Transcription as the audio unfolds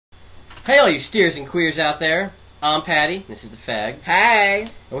Hey all you steers and queers out there, I'm Paddy, this is the Fag. Hey!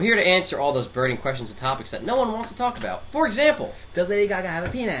 And we're here to answer all those burning questions and topics that no one wants to talk about. For example, does Lady Gaga have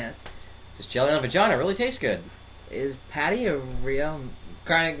a penis? Does jelly on a vagina really taste good? Is Paddy a real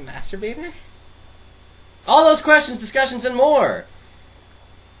chronic masturbator? All those questions, discussions, and more!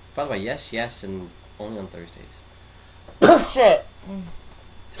 By the way, yes, and only on Thursdays. Oh shit!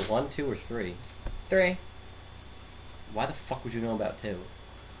 To 1, 2, or 3? 3. Why the fuck would you know about 2?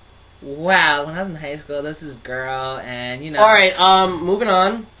 Wow, when I was in high school, this is girl, and you know... Alright, moving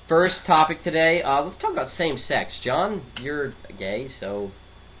on. First topic today, let's talk about same-sex. John, you're gay, so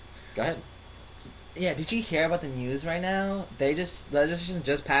go ahead. Yeah, did you hear about the news right now? Legislation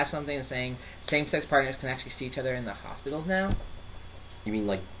just passed something saying same-sex partners can actually see each other in the hospitals now. You mean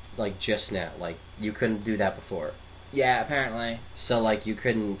like just now? Like, you couldn't do that before? Yeah, apparently. So, like, you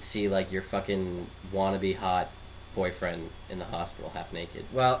couldn't see, like, your fucking wannabe hot boyfriend in the hospital half naked?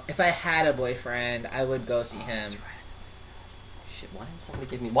 Well, if I had a boyfriend, I would go see him. That's right. Shit, why didn't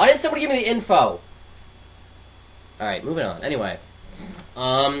somebody give me the info? Alright, moving on. Anyway.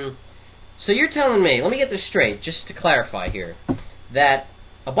 So you're telling me, let me get this straight, just to clarify here, that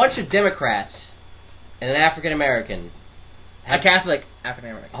a bunch of Democrats and an African-American... A Catholic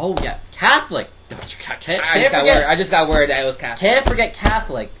African-American. Oh, yeah. Catholic! I just got word that it was Catholic. Can't forget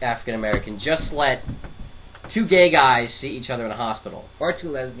Catholic African-American. Just let 2 gay guys see each other in a muhospital. Or 2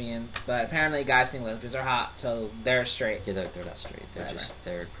 lesbians, but apparently guys think lesbians are hot, so they're straight. Yeah, they're not straight.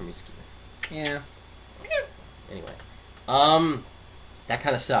 They're promiscuous. Yeah. Anyway. That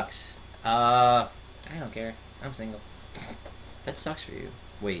kind of sucks. I don't care. I'm single. That sucks for you.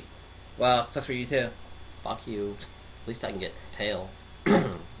 Wait. Well, it sucks for you too. Fuck you. At least I can get tail.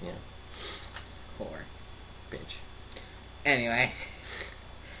 Yeah. Whore. Bitch. Anyway.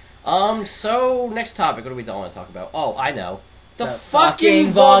 So, next topic. What do we want to talk about? Oh, I know. The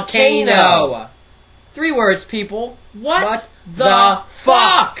fucking volcano! 3 words, people. What the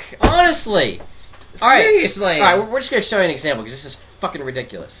fuck? Honestly. Seriously. Alright, we're just going to show you an example, because this is fucking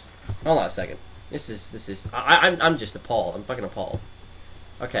ridiculous. Hold on a second. This is... I'm just appalled. I'm fucking appalled.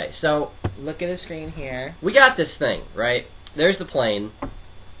 Okay, so... Look at the screen here. We got this thing, right? There's the plane.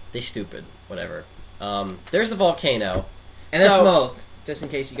 They stupid. Whatever. There's the volcano. And the smoke. Just in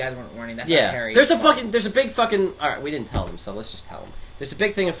case you guys weren't warning, that's not Harry. There's a big fucking... Alright, we didn't tell them, so let's just tell them. There's a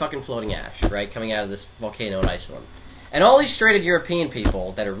big thing of fucking floating ash, right, coming out of this volcano in Iceland. And all these straight European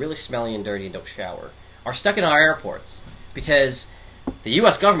people that are really smelly and dirty and don't shower are stuck in our airports because the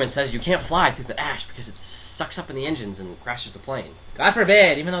U.S. government says you can't fly through the ash because it sucks up in the engines and crashes the plane. God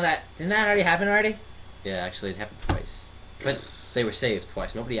forbid, even though didn't that already happen already? Yeah, actually it happened twice. But they were saved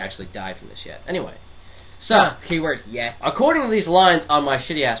twice. Nobody actually died from this yet. Anyway. So, keyword, yeah. According to these lines on my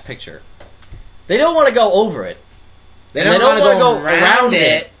shitty-ass picture, they don't want to go over it. They don't want to go around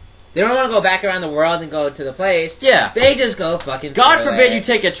it. They don't want to go back around the world and go to the place. Yeah. They just go fucking God forbid you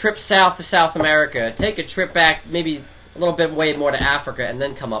take a trip south to South America, take a trip back maybe a little bit way more to Africa, and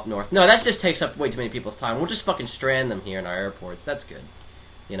then come up north. No, that just takes up way too many people's time. We'll just fucking strand them here in our airports. That's good.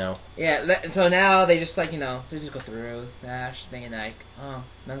 You know? Yeah, so now they just, like, you know, they just go through Nash, thinking, like, oh,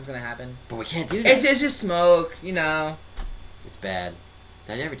 nothing's gonna happen. But we can't do that. It's just smoke, you know. It's bad.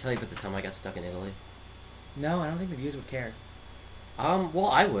 Did I ever tell you about the time I got stuck in Italy? No, I don't think the viewers would care. Well,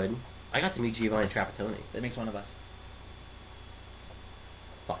 I would. I got to meet Giovanni Trapattoni. That makes one of us.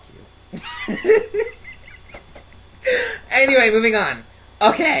 Fuck you. Anyway, moving on.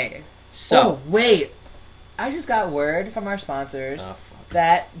 Okay. So. Oh, wait. I just got word from our sponsors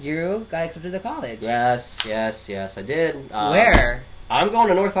that you got accepted to college. Yes, I did. Where? I'm going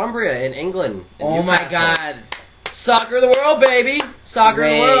to Northumbria in England. In oh Newcastle. My God. Soccer of the world, baby. Soccer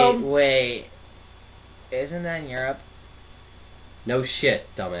of the world. Wait. Isn't that in Europe? No shit,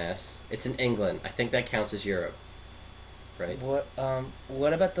 dumbass. It's in England. I think that counts as Europe. Right?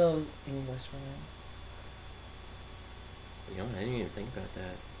 What about those English women? You know, I didn't even think about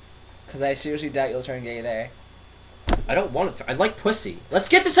that. Because I seriously doubt you'll turn gay there. I don't want to. I like pussy. Let's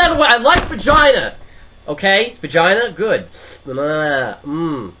get this out of the way. I like vagina. Okay? Vagina? Good.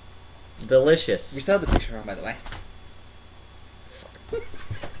 Mmm. Delicious. We still have the picture on, by the way.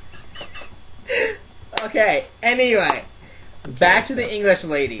 Okay. Anyway. Back to the English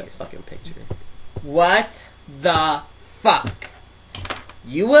ladies. That fucking picture. What the fuck?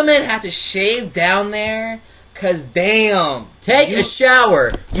 You women have to shave down there? Cause damn. Take a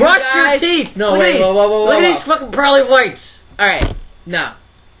shower. Brush your teeth. No, wait, whoa. Look at these fucking pearly whites. Alright, no.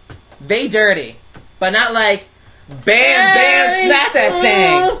 They dirty. But not like, bam, slap that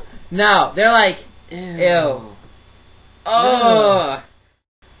thing. No, they're like, ew. Oh.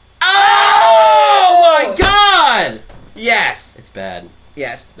 Oh my God! Yes. It's bad.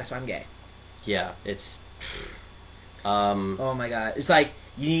 Yes, that's why I'm gay. Yeah, it's... Oh my god. It's like,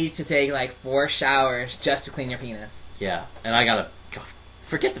 you need to take like 4 showers just to clean your penis. Yeah, and I gotta...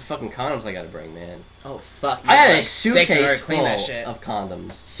 Forget the fucking condoms I gotta bring, man. Oh, fuck. I had a like suitcase clean full that shit. of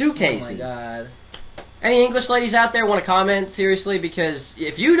condoms. Suitcases. Oh my god. Any English ladies out there want to comment, seriously? Because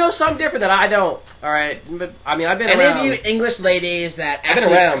if you know something different that I don't, alright, I mean, I've been around... Any of you English ladies that I've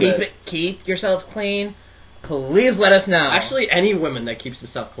been actually around keep yourself clean, please let us know. Actually, any woman that keeps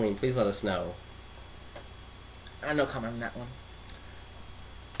herself clean, please let us know. No comment on that one.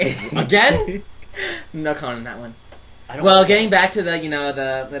 Again? No comment on that one. Well, getting back to the,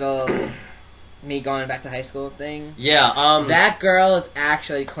 the little me going back to high school thing. Yeah, that girl is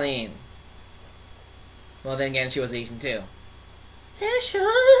actually clean. Well, then again, she was Asian too.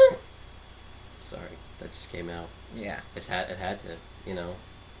 Asian. Sorry, that just came out. Yeah. It had to,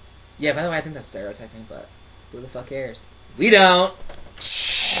 Yeah, by the way, I think that's stereotyping, but who the fuck cares? We don't.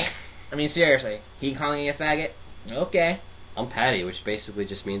 I mean, seriously. He calling you a faggot? Okay. I'm Paddy, which basically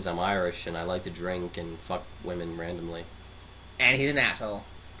just means I'm Irish and I like to drink and fuck women randomly. And he's an asshole.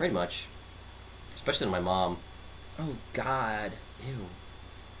 Pretty much. Especially to my mom. Oh, God. Ew.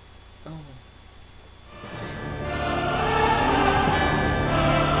 Oh.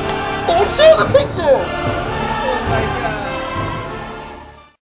 Don't show the picture! Oh, my God.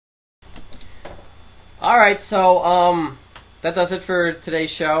 Alright, so, that does it for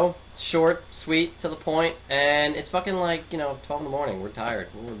today's show. Short, sweet, to the point, and it's fucking like, 12 in the morning. We're tired.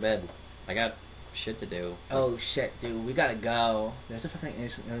 We're in bed. I got shit to do. Oh, shit, dude. We gotta go. There's a fucking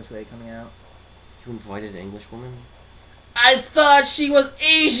English lady coming out. You invited an English woman? I thought she was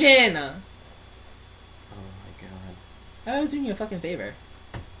Asian! Oh my god. I was doing you a fucking favor.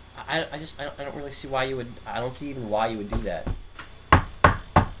 I don't really see why you would, I don't see even why you would do that.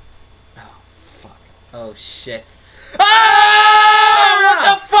 Oh, fuck. Oh, shit. Ah! What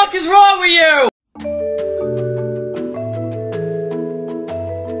the fuck?